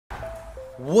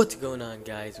What's going on,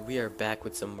 guys? We are back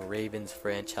with some Ravens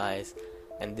franchise,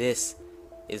 and this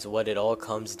is what it all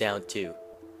comes down to.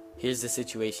 Here's the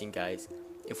situation, guys.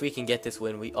 If we can get this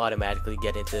win, we automatically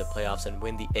get into the playoffs and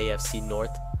win the AFC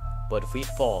North. But if we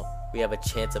fall, we have a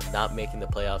chance of not making the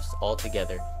playoffs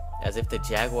altogether, as if the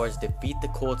Jaguars defeat the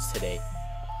Colts today,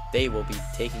 they will be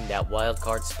taking that wild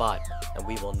card spot, and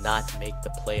we will not make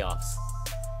the playoffs.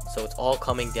 So it's all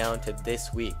coming down to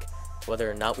this week, whether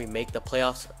or not we make the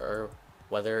playoffs or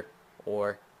whether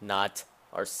or not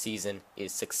our season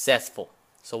is successful.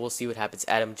 So we'll see what happens.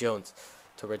 Adam Jones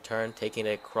to return, taking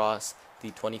it across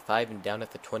the 25 and down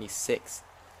at the 26.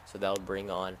 So that'll bring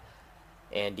on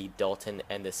Andy Dalton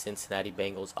and the Cincinnati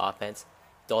Bengals offense.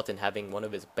 Dalton having one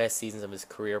of his best seasons of his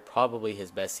career, probably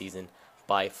his best season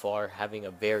by far, having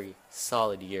a very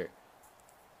solid year.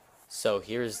 So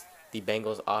here's the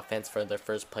Bengals offense for their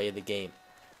first play of the game.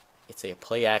 It's a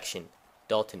play action.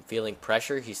 Dalton feeling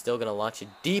pressure, he's still going to launch it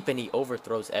deep, and he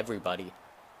overthrows everybody.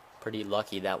 Pretty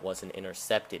lucky that wasn't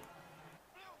intercepted.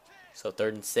 So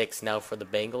 3rd and 6 now for the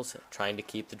Bengals, trying to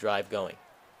keep the drive going.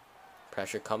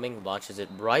 Pressure coming, launches it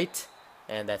right,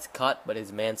 and that's cut, but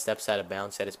his man steps out of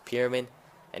bounds at his pyramid,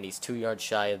 and he's 2 yards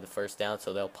shy of the first down,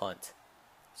 so they'll punt.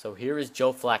 So here is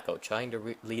Joe Flacco trying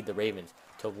to lead the Ravens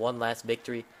to one last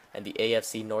victory and the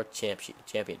AFC North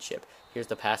Championship. Here's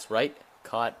the pass right,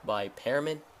 caught by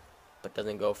Perriman, but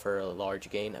doesn't go for a large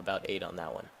gain, about 8 on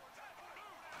that one.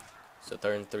 So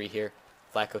 3rd and 3 here.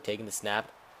 Flacco taking the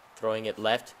snap, throwing it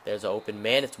left. There's an open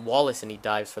man. It's Wallace, and he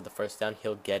dives for the first down.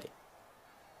 He'll get it.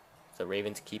 So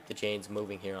Ravens keep the chains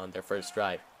moving here on their first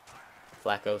drive.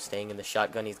 Flacco staying in the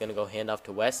shotgun. He's going to go handoff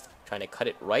to West, trying to cut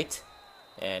it right.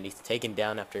 And he's taken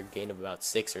down after a gain of about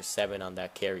 6 or 7 on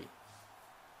that carry.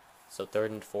 So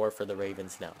 3rd and 4 for the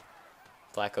Ravens now.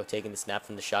 Flacco taking the snap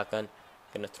from the shotgun.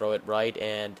 Going to throw it right,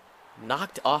 and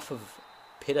knocked off of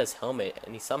Pitta's helmet,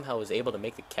 and he somehow was able to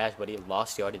make the catch, but he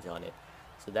lost yardage on it.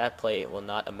 So that play will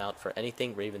not amount for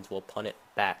anything. Ravens will punt it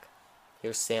back.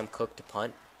 Here's Sam Cook to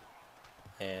punt,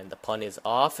 and the punt is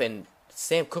off, and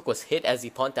Sam Cook was hit as he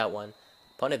punted that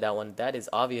one. That is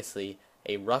obviously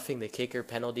a roughing the kicker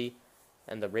penalty,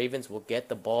 and the Ravens will get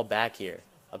the ball back here.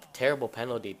 A terrible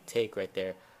penalty to take right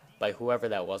there by whoever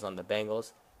that was on the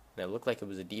Bengals. And it looked like it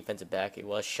was a defensive back. It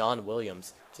was Sean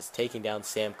Williams just taking down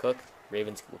Sam Cook.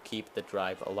 Ravens will keep the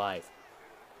drive alive.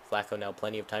 Flacco now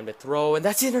plenty of time to throw, and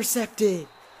that's intercepted!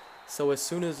 So as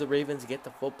soon as the Ravens get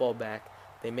the football back,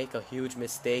 they make a huge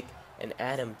mistake, and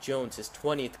Adam Jones, his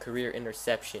 20th career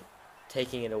interception,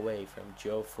 taking it away from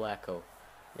Joe Flacco.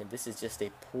 And this is just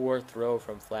a poor throw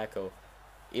from Flacco,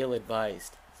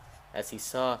 ill-advised. As he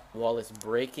saw Wallace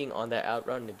breaking on that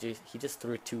outrun, he just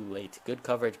threw it too late. Good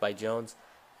coverage by Jones.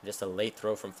 Just a late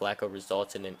throw from Flacco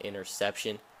results in an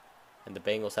interception, and the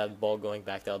Bengals have the ball going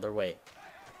back the other way.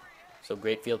 So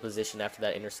great field position after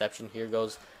that interception. Here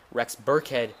goes Rex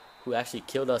Burkhead, who actually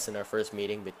killed us in our first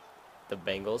meeting with the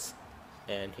Bengals,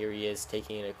 and here he is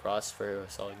taking it across for a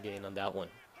solid gain on that one.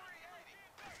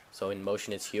 So in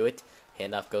motion is Hewitt.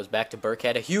 Handoff goes back to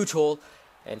Burkhead, a huge hole,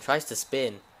 and tries to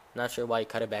spin. Not sure why he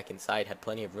cut it back inside. Had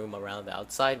plenty of room around the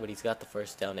outside, but he's got the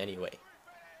first down anyway.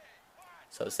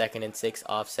 So 2nd and 6,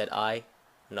 offset I,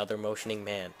 another motioning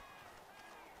man.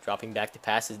 Dropping back to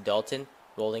pass is Dalton,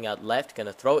 rolling out left, going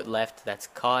to throw it left. That's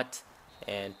caught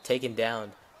and taken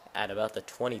down at about the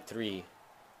 23.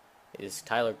 It is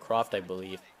Tyler Croft, I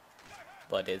believe,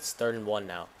 but it's 3rd and 1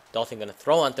 now. Dalton going to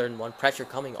throw on 3rd and 1, pressure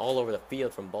coming all over the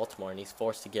field from Baltimore, and he's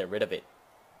forced to get rid of it.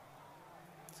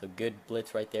 So good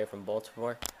blitz right there from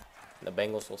Baltimore. The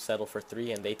Bengals will settle for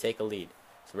 3, and they take a lead.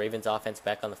 So Ravens offense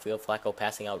back on the field. Flacco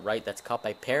passing out right. That's caught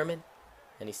by Perriman,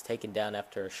 and he's taken down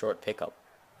after a short pickup.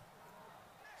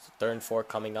 So 3rd and 4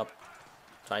 coming up,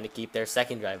 trying to keep their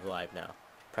second drive alive now.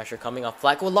 Pressure coming off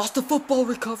Flacco. Lost the football,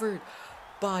 recovered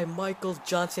by Michael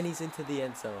Johnson. He's into the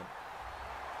end zone.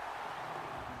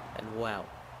 And wow,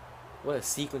 what a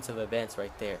sequence of events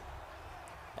right there.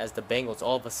 As the Bengals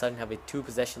all of a sudden have a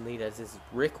 2-possession lead, as is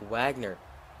Rick Wagner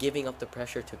giving up the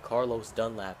pressure to Carlos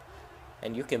Dunlap.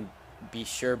 And you can be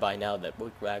sure by now that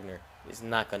Rick Wagner is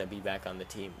not going to be back on the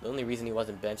team. The only reason he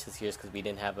wasn't benched this year is because we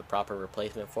didn't have a proper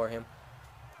replacement for him.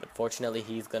 But fortunately,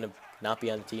 he's going to not be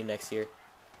on the team next year.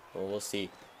 Well, we'll see.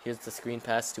 Here's the screen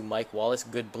pass to Mike Wallace.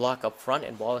 Good block up front,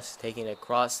 and Wallace is taking it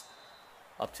across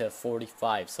up to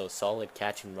 45. So solid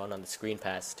catch and run on the screen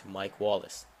pass to Mike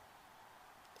Wallace.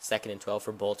 2nd and 12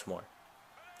 for Baltimore.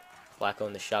 Flacco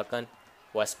in the shotgun.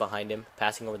 West behind him,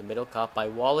 passing over the middle, caught by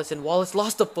Wallace, and Wallace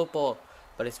lost the football,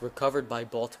 but it's recovered by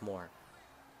Baltimore.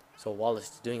 So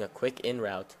Wallace is doing a quick in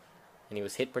route, and he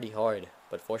was hit pretty hard,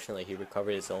 but fortunately he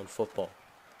recovered his own football.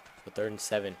 So 3rd and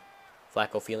 7.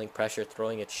 Flacco feeling pressure,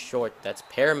 throwing it short. That's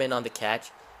Perriman on the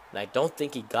catch. And I don't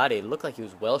think he got it. It looked like he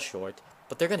was well short.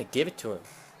 But they're going to give it to him.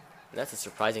 And that's a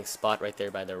surprising spot right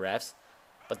there by the refs.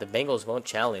 But the Bengals won't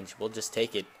challenge. We'll just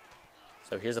take it.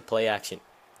 So here's a play action.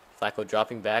 Flacco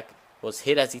dropping back. Was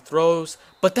hit as he throws.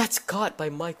 But that's caught by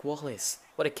Mike Wallace.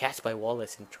 What a catch by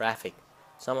Wallace in traffic.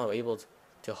 Somehow able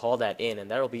to haul that in.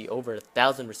 And that'll be over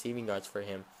 1,000 receiving yards for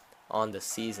him on the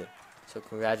season. So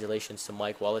congratulations to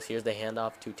Mike Wallace. Here's the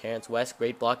handoff to Terrence West.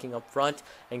 Great blocking up front.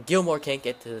 And Gilmore can't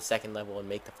get to the second level and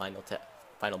make the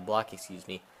final block,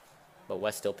 But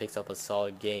West still picks up a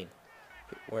solid gain.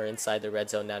 We're inside the red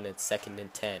zone now, and it's 2nd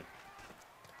and 10.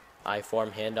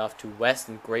 I-form handoff to West,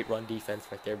 and great run defense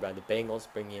right there by the Bengals,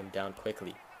 bringing him down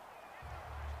quickly.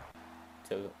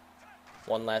 So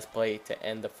one last play to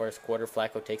end the first quarter.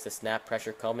 Flacco takes a snap,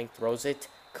 pressure coming, throws it,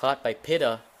 caught by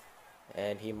Pitta.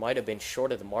 And he might have been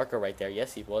short of the marker right there.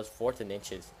 Yes, he was, 4th and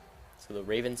inches. So the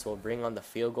Ravens will bring on the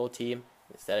field goal team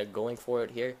instead of going for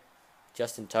it here.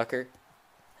 Justin Tucker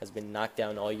has been knocked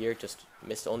down all year. Just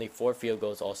missed only 4 field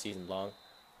goals all season long.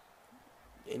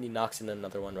 And he knocks in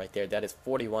another one right there. That is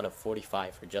 41 of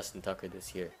 45 for Justin Tucker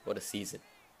this year. What a season.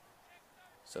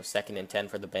 So 2nd and 10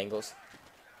 for the Bengals.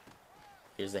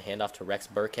 Here's the handoff to Rex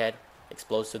Burkhead.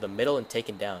 Explodes to the middle and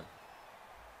taken down.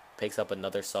 Picks up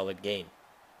another solid gain.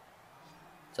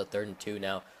 So 3rd and 2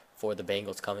 now for the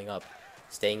Bengals coming up.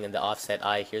 Staying in the offset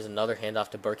I. Here's another handoff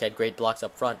to Burkhead. Great blocks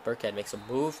up front. Burkhead makes a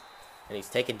move. And he's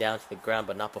taken down to the ground,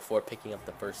 but not before picking up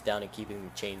the first down and keeping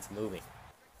the chains moving.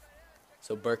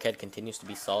 So Burkhead continues to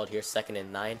be solid here. 2nd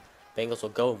and 9. Bengals will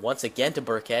go once again to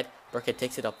Burkhead. Burkhead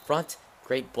takes it up front.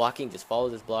 Great blocking. Just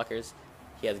follows his blockers.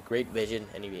 He has great vision,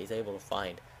 and he is able to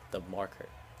find the marker.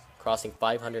 Crossing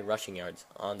 500 rushing yards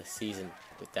on the season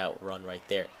with that run right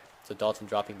there. So Dalton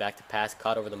dropping back to pass,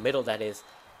 caught over the middle. That is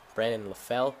Brandon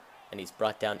LaFell, and he's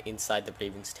brought down inside the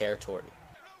Ravens territory.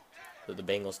 So the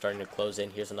Bengals starting to close in.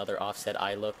 Here's another offset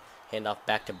eye look. Handoff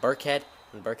back to Burkhead,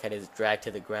 and Burkhead is dragged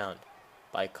to the ground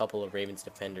by a couple of Ravens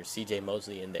defenders. C.J.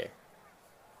 Mosley in there.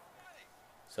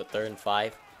 So 3rd and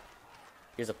 5.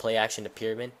 Here's a play action to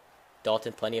Perriman.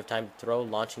 Dalton plenty of time to throw,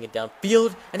 launching it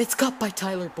downfield, and it's caught by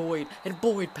Tyler Boyd, and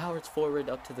Boyd powers forward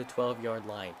up to the 12-yard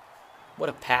line. What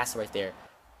a pass right there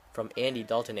from Andy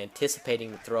Dalton,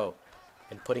 anticipating the throw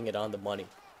and putting it on the money.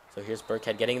 So here's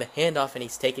Burkhead getting the handoff, and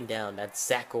he's taken down. That's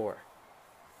Zach Orr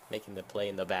making the play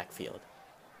in the backfield.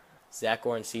 Zach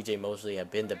Orr and C.J. Mosley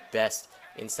have been the best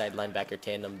inside linebacker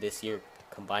tandem this year,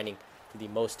 combining for the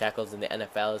most tackles in the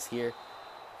NFL is here.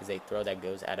 Is a throw that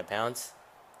goes out of bounds,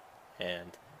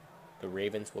 and the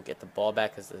Ravens will get the ball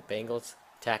back as the Bengals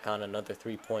tack on another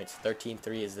 3 points.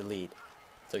 13-3 is the lead.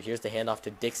 So here's the handoff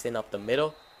to Dixon up the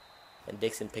middle, and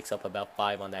Dixon picks up about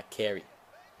 5 on that carry.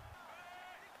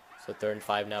 So 3rd and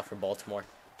 5 now for Baltimore,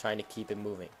 trying to keep it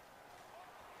moving.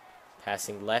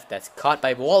 Passing left, that's caught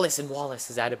by Wallace, and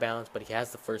Wallace is out of bounds, but he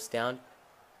has the first down.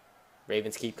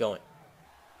 Ravens keep going.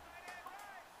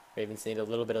 Ravens need a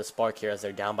little bit of spark here as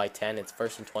they're down by 10. It's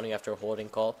 1st and 20 after a holding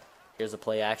call. Here's a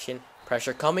play action.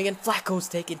 Pressure coming, and Flacco's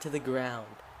taken to the ground.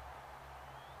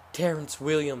 Terrence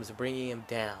Williams bringing him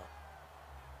down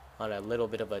on a little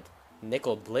bit of a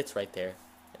nickel blitz right there.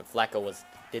 And Flacco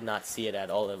did not see it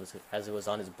at all. It was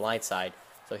on his blind side.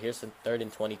 So here's the 3rd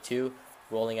and 22.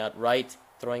 Rolling out right,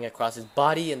 throwing across his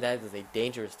body, and that is a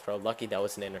dangerous throw. Lucky that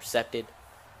wasn't intercepted.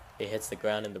 It hits the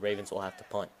ground, and the Ravens will have to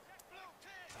punt.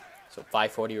 So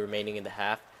 5:40 remaining in the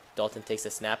half. Dalton takes a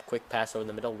snap, quick pass over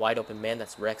the middle, wide open man.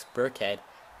 That's Rex Burkhead,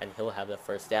 and he'll have the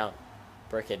first down.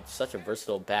 Burkhead, such a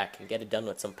versatile back, can get it done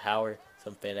with some power,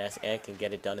 some finesse, and can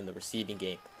get it done in the receiving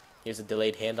game. Here's a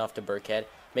delayed handoff to Burkhead.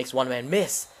 Makes one man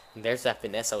miss, and there's that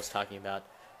finesse I was talking about.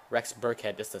 Rex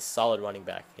Burkhead, just a solid running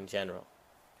back in general.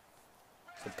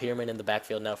 So Perriman in the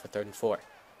backfield now for 3rd and 4.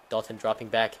 Dalton dropping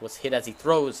back, was hit as he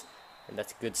throws, and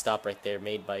that's a good stop right there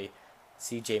made by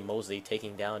C.J. Mosley,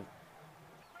 taking down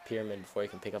Perriman before he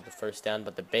can pick up the first down.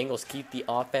 But the Bengals keep the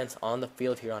offense on the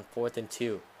field here on 4th and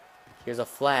 2. Here's a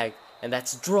flag, and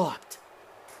that's dropped.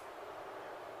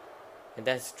 And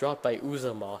that's dropped by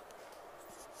Uzama.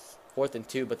 4th and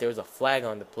 2, but there was a flag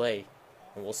on the play,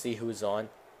 and we'll see who's on.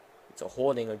 It's a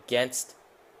holding against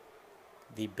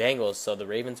the Bengals, so the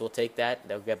Ravens will take that.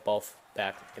 They'll get ball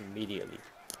back immediately.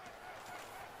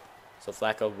 So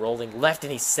Flacco rolling left,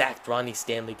 and he's sacked. Ronnie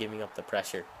Stanley giving up the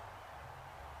pressure.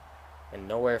 And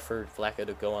nowhere for Flacco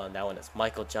to go on that one as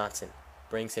Michael Johnson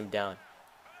brings him down.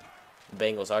 The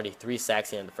Bengals already 3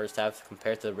 sacks here in the first half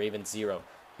compared to the Ravens 0.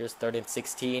 Here's 3rd and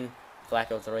 16.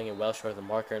 Flacco throwing it well short of the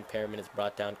marker, and Perriman is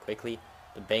brought down quickly.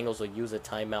 The Bengals will use a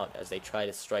timeout as they try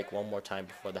to strike one more time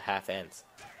before the half ends.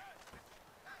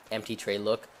 Empty tray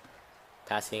look.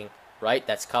 Passing right,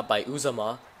 that's caught by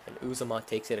Uzama, and Uzama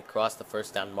takes it across the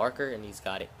first down marker, and he's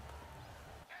got it.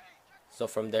 So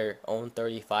from their own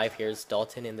 35, here's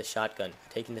Dalton in the shotgun,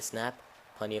 taking the snap,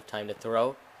 plenty of time to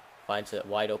throw, finds a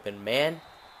wide open man,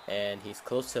 and he's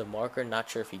close to the marker, not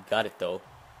sure if he got it though,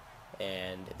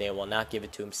 and they will not give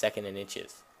it to him, 2nd and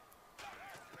inches.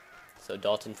 So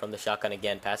Dalton from the shotgun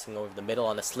again, passing over the middle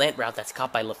on a slant route that's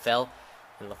caught by LaFell,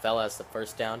 and LaFell has the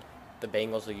first down. The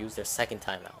Bengals will use their 2nd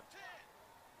timeout.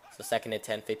 So 2nd and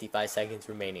 10, 55 seconds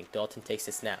remaining. Dalton takes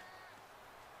the snap.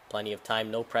 Plenty of time,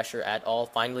 no pressure at all.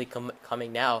 Finally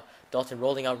coming now. Dalton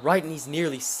rolling out right, and he's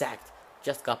nearly sacked.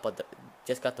 Just got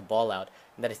the ball out,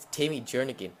 and that is Timmy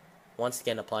Jernigan once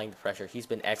again applying the pressure. He's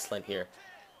been excellent here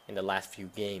in the last few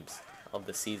games of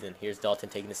the season. Here's Dalton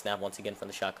taking the snap once again from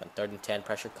the shotgun. 3rd and 10,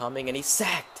 pressure coming, and he's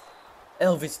sacked.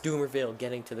 Elvis Doomerville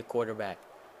getting to the quarterback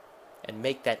and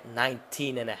make that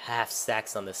 19.5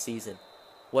 sacks on the season.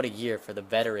 What a year for the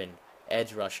veteran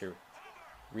edge rusher,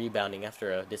 rebounding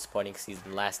after a disappointing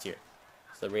season last year.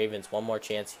 So the Ravens, one more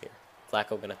chance here.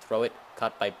 Flacco gonna throw it,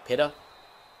 caught by Pitta,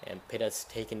 and Pitta's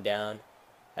taken down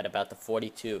at about the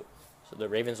 42. So the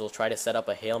Ravens will try to set up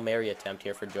a Hail Mary attempt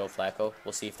here for Joe Flacco.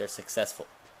 We'll see if they're successful.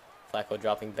 Flacco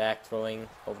dropping back, throwing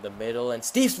over the middle, and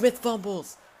Steve Smith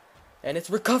fumbles! And it's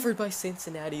recovered by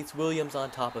Cincinnati. It's Williams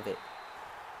on top of it.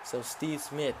 So Steve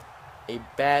Smith, a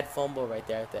bad fumble right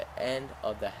there at the end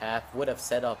of the half, would have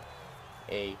set up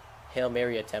a Hail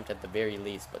Mary attempt at the very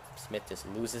least, but Smith just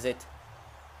loses it.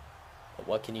 But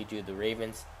what can you do? The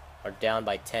Ravens are down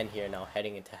by 10 here now,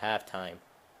 heading into halftime.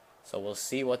 So we'll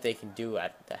see what they can do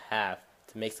at the half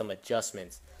to make some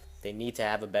adjustments. They need to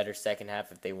have a better second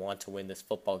half if they want to win this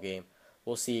football game.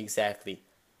 We'll see exactly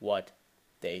what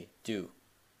they do.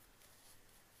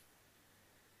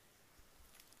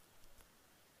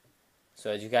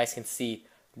 So as you guys can see,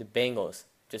 the Bengals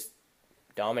just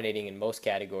dominating in most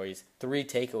categories. 3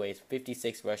 takeaways,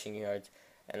 56 rushing yards,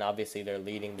 and obviously they're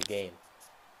leading the game.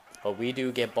 But we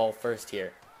do get ball first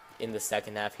here in the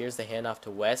second half. Here's the handoff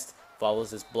to West,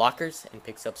 follows his blockers, and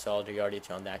picks up solid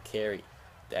yardage on that carry.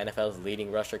 The NFL's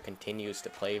leading rusher continues to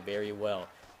play very well.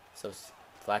 So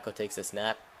Flacco takes a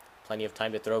snap, plenty of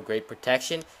time to throw, great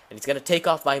protection, and he's going to take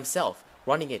off by himself,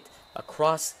 running it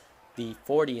across the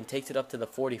 40 and takes it up to the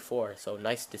 44. So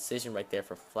nice decision right there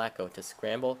for Flacco to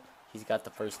scramble. He's got the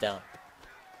first down.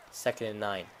 2nd and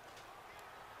 9.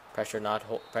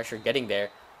 Pressure getting there,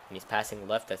 and he's passing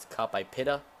left. That's caught by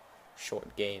Pitta.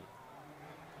 Short game.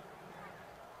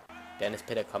 Dennis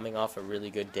Pitta coming off a really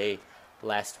good day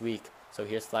last week. So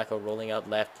here's Flacco rolling out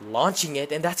left, launching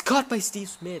it, and that's caught by Steve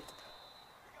Smith.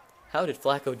 How did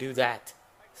Flacco do that?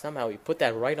 Somehow he put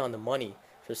that right on the money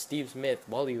for Steve Smith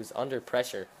while he was under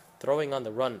pressure, throwing on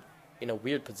the run in a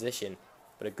weird position,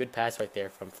 but a good pass right there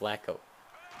from Flacco.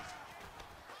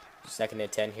 2nd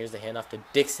and 10, here's the handoff to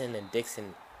Dixon, and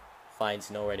Dixon finds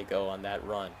nowhere to go on that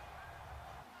run.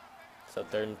 So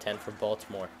 3rd and 10 for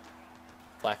Baltimore.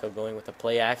 Flacco going with the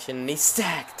play action, and he's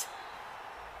sacked!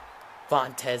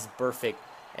 Vontaze Burfict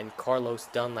and Carlos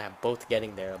Dunlap both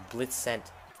getting there. A blitz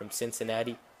sent from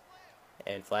Cincinnati,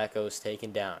 and Flacco's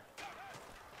taken down.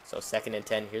 So 2nd and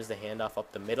 10, here's the handoff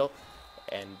up the middle,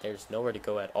 and there's nowhere to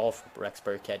go at all for Rex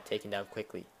Burkhead, taken down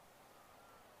quickly.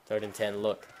 3rd and 10,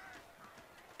 look.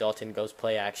 Dalton goes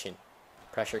play action.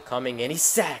 Pressure coming, and he's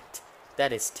sacked!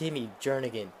 That is Timmy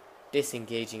Jernigan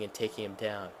disengaging and taking him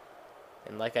down.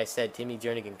 And like I said, Timmy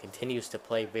Jernigan continues to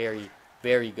play very,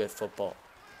 very good football.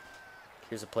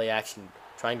 Here's a play action,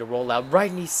 trying to roll out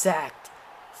right, and he's sacked.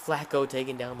 Flacco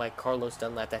taken down by Carlos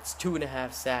Dunlap. That's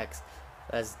 2.5 sacks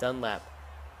as Dunlap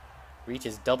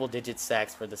reaches double-digit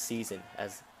sacks for the season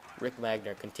as Rick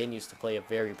Wagner continues to play a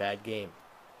very bad game.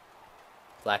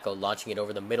 Flacco launching it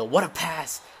over the middle. What a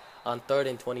pass on 3rd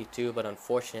and 22, but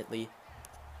unfortunately,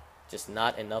 just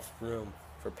not enough room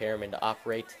for Perriman to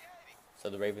operate, so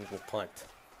the Ravens will punt.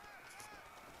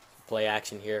 Play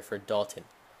action here for Dalton.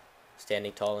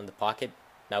 Standing tall in the pocket.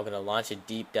 Now going to launch it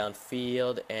deep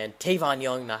downfield, and Tavon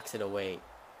Young knocks it away.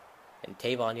 And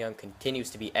Tavon Young continues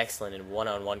to be excellent in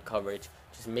one-on-one coverage,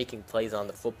 just making plays on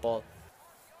the football.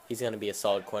 He's going to be a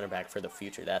solid cornerback for the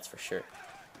future, that's for sure.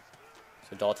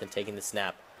 So Dalton taking the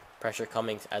snap. Pressure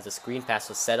coming as a screen pass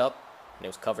was set up, and it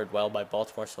was covered well by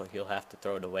Baltimore, so he'll have to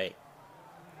throw it away.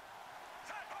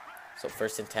 So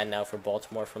 1st and 10 now for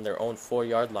Baltimore from their own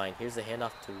 4-yard line. Here's the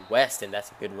handoff to West, and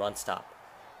that's a good run stop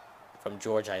from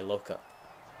George Iloka.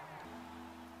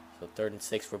 So 3rd and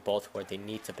 6 for Baltimore. They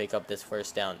need to pick up this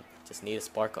first down. Just need a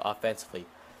spark offensively.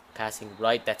 Passing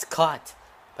right, that's caught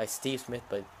by Steve Smith,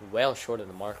 but well short of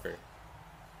the marker.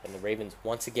 And the Ravens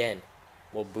once again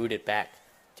will boot it back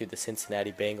to the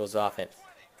Cincinnati Bengals offense.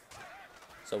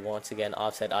 So once again,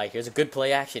 offset eye. Here's a good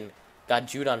play action. Got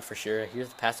Judon for sure. Here's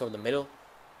the pass over the middle.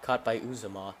 Caught by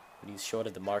Uzuma, but he's short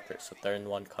of the marker. So 3rd and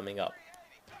 1 coming up.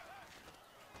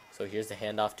 So here's the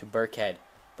handoff to Burkhead.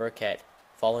 Burkhead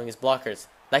following his blockers.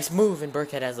 Nice move, and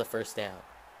Burkhead has the first down.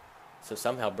 So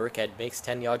somehow Burkhead makes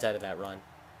 10 yards out of that run,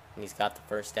 and he's got the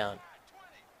first down.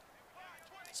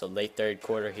 So late 3rd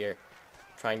quarter here.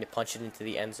 Trying to punch it into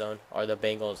the end zone are the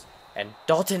Bengals. And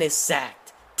Dalton is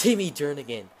sacked. Timmy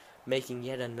Jernigan making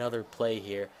yet another play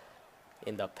here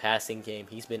in the passing game.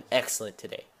 He's been excellent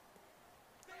today.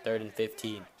 3rd and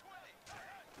 15.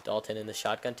 Dalton in the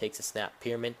shotgun takes a snap.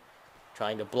 Pierman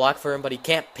trying to block for him, but he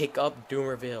can't pick up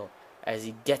Doomerville as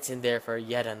he gets in there for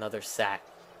yet another sack.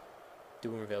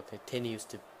 Doomerville continues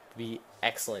to be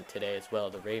excellent today as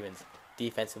well. The Ravens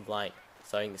defensive line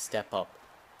starting to step up.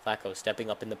 Flacco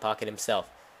stepping up in the pocket himself.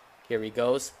 Here he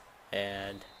goes,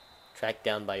 and tracked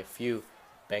down by a few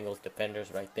Bengals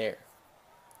defenders right there.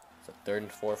 So 3rd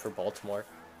and 4 for Baltimore.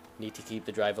 Need to keep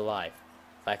the drive alive.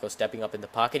 Flacco stepping up in the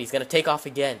pocket. He's going to take off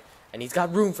again, and he's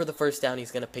got room for the first down.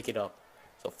 He's going to pick it up.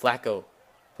 So Flacco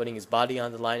putting his body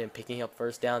on the line and picking up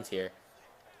first downs here.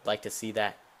 Like to see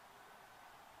that.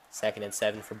 2nd and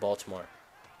 7 for Baltimore.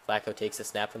 Flacco takes a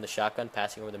snap from the shotgun,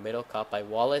 passing over the middle, caught by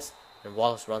Wallace, and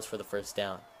Wallace runs for the first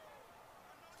down.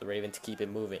 The Ravens keep it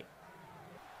moving.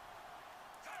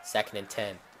 2nd and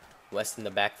 10. West in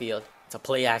the backfield. It's a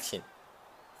play action.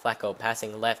 Flacco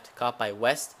passing left, caught by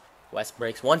West. West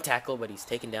breaks one tackle, but he's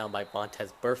taken down by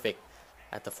Montez Burfict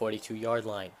at the 42-yard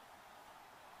line.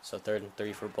 So 3rd and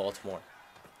 3 for Baltimore.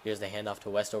 Here's the handoff to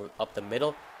West up the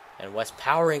middle, and West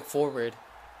powering forward,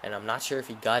 and I'm not sure if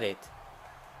he got it.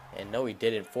 And no, he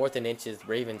didn't. 4th and inches.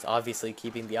 Ravens obviously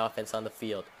keeping the offense on the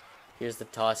field. Here's the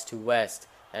toss to West,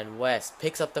 and West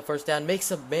picks up the first down,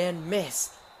 makes a man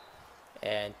miss,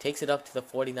 and takes it up to the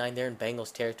 49 there in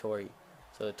Bengals territory.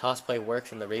 So the toss play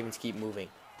works, and the Ravens keep moving.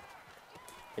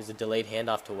 Here's a delayed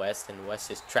handoff to West, and West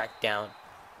is tracked down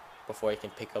before he can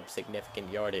pick up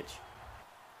significant yardage.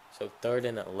 So 3rd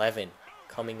and 11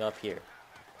 coming up here.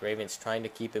 Ravens trying to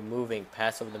keep it moving.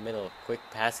 Pass over the middle. Quick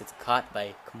pass. It's caught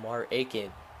by Kamar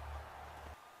Aiken.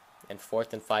 And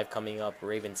 4th and 5 coming up.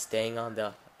 Ravens staying on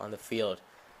the field.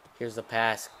 Here's the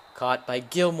pass. Caught by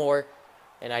Gilmore.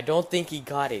 And I don't think he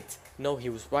got it. No, he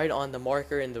was right on the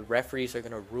marker, and the referees are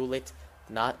going to rule it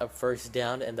not a first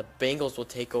down, and the Bengals will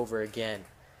take over again.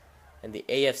 And the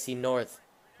AFC North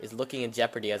is looking in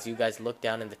jeopardy. As you guys look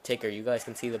down in the ticker, you guys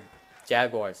can see the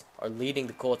Jaguars are leading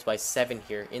the Colts by 7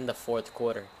 here in the 4th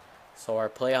quarter. So our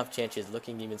playoff chance is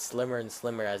looking even slimmer and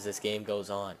slimmer as this game goes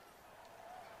on.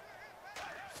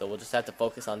 So we'll just have to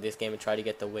focus on this game and try to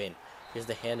get the win. Here's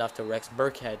the handoff to Rex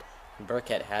Burkhead, and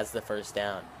Burkhead has the first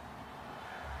down.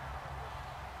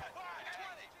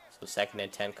 So 2nd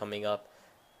and 10 coming up.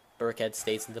 Burkhead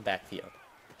stays in the backfield.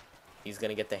 He's going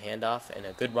to get the handoff, and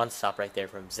a good run stop right there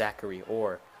from Zachary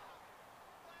Orr.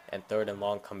 And 3rd and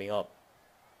long coming up.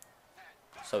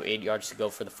 So 8 yards to go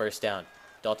for the first down.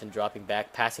 Dalton dropping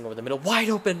back, passing over the middle. Wide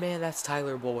open, man. That's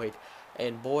Tyler Boyd.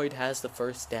 And Boyd has the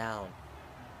first down.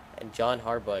 And John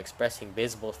Harbaugh expressing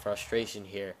visible frustration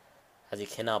here, as he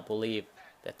cannot believe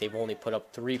that they've only put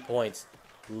up 3 points.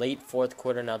 Late 4th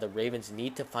quarter now, the Ravens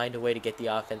need to find a way to get the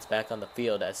offense back on the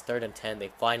field. As 3rd and 10,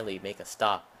 they finally make a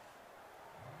stop.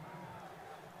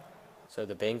 So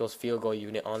the Bengals field goal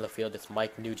unit on the field is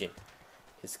Mike Nugent.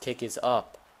 His kick is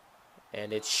up,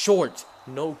 and it's short.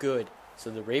 No good.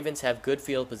 So the Ravens have good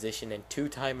field position and 2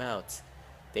 timeouts.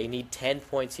 They need 10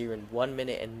 points here in 1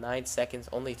 minute and 9 seconds.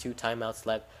 Only 2 timeouts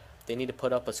left. They need to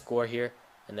put up a score here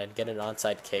and then get an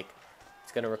onside kick.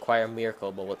 It's going to require a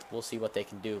miracle, but we'll see what they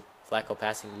can do. Flacco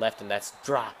passing left, and that's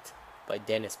dropped by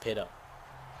Dennis Pitta.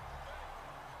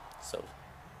 So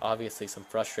obviously some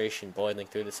frustration boiling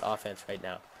through this offense right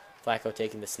now. Flacco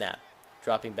taking the snap,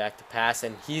 dropping back to pass,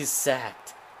 and he's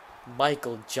sacked.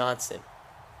 Michael Johnson.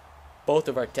 Both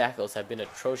of our tackles have been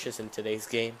atrocious in today's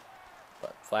game,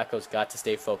 but Flacco's got to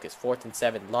stay focused. 4th and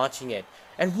 7, launching it,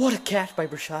 and what a catch by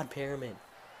Brashad Perriman.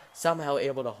 Somehow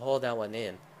able to haul that one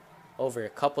in over a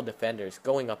couple defenders,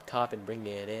 going up top and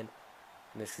bringing it in.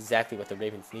 And that's exactly what the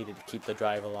Ravens needed to keep the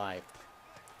drive alive.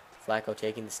 Flacco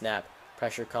taking the snap,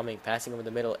 pressure coming, passing over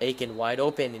the middle, Aiken wide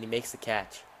open, and he makes the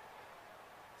catch.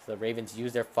 So the Ravens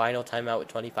use their final timeout with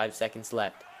 25 seconds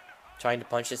left, trying to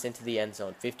punch this into the end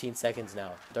zone. 15 seconds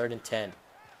now, 3rd and 10.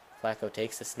 Flacco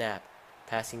takes the snap,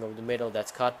 passing over the middle,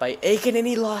 that's caught by Aiken, and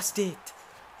he lost it.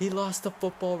 He lost the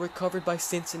football, recovered by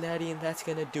Cincinnati, and that's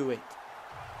going to do it.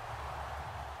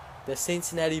 The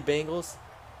Cincinnati Bengals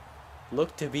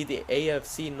look to be the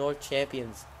AFC North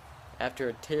champions after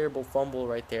a terrible fumble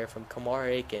right there from Kamar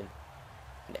Aiken,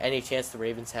 and any chance the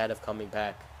Ravens had of coming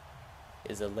back.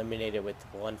 is eliminated with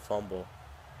one fumble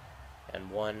and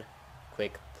one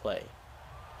quick play.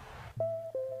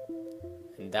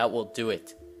 And that will do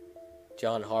it.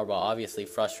 John Harbaugh obviously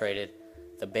frustrated.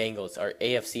 The Bengals are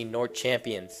AFC North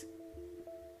champions.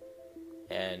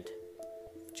 And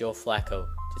Joe Flacco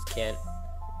just can't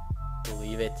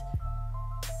believe it.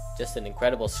 Just an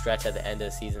incredible stretch at the end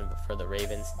of the season for the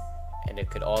Ravens, and it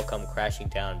could all come crashing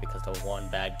down because of one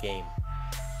bad game.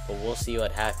 But we'll see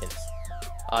what happens.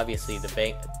 Obviously,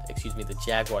 the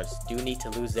Jaguars do need to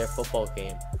lose their football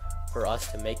game for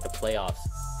us to make the playoffs.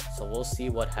 So we'll see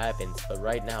what happens. But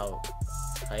right now,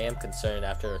 I am concerned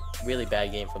after a really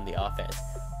bad game from the offense.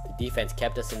 The defense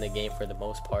kept us in the game for the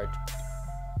most part,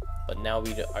 but now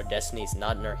our destiny is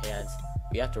not in our hands.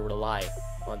 We have to rely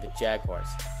on the Jaguars.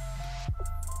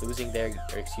 Losing their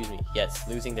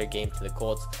game to the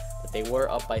Colts, but they were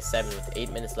up by 7 with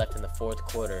 8 minutes left in the fourth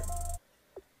quarter.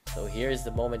 So here's the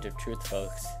moment of truth,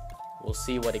 folks. We'll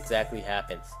see what exactly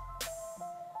happens.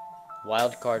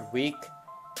 Wild card week,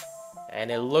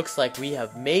 and it looks like we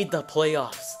have made the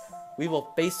playoffs. We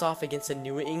will face off against the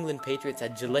New England Patriots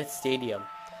at Gillette Stadium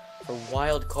for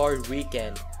wild card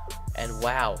weekend. And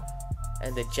wow,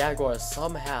 and the Jaguars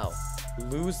somehow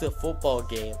lose the football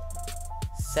game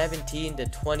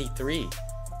 17-23.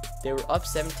 They were up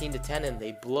 17-10 and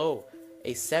they blow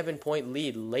a 7-point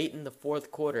lead late in the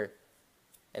fourth quarter.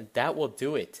 And that will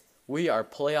do it. We are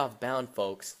playoff bound,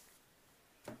 folks.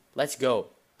 Let's go.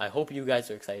 I hope you guys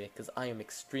are excited because I am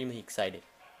extremely excited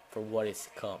for what is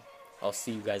to come. I'll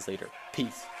see you guys later.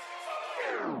 Peace.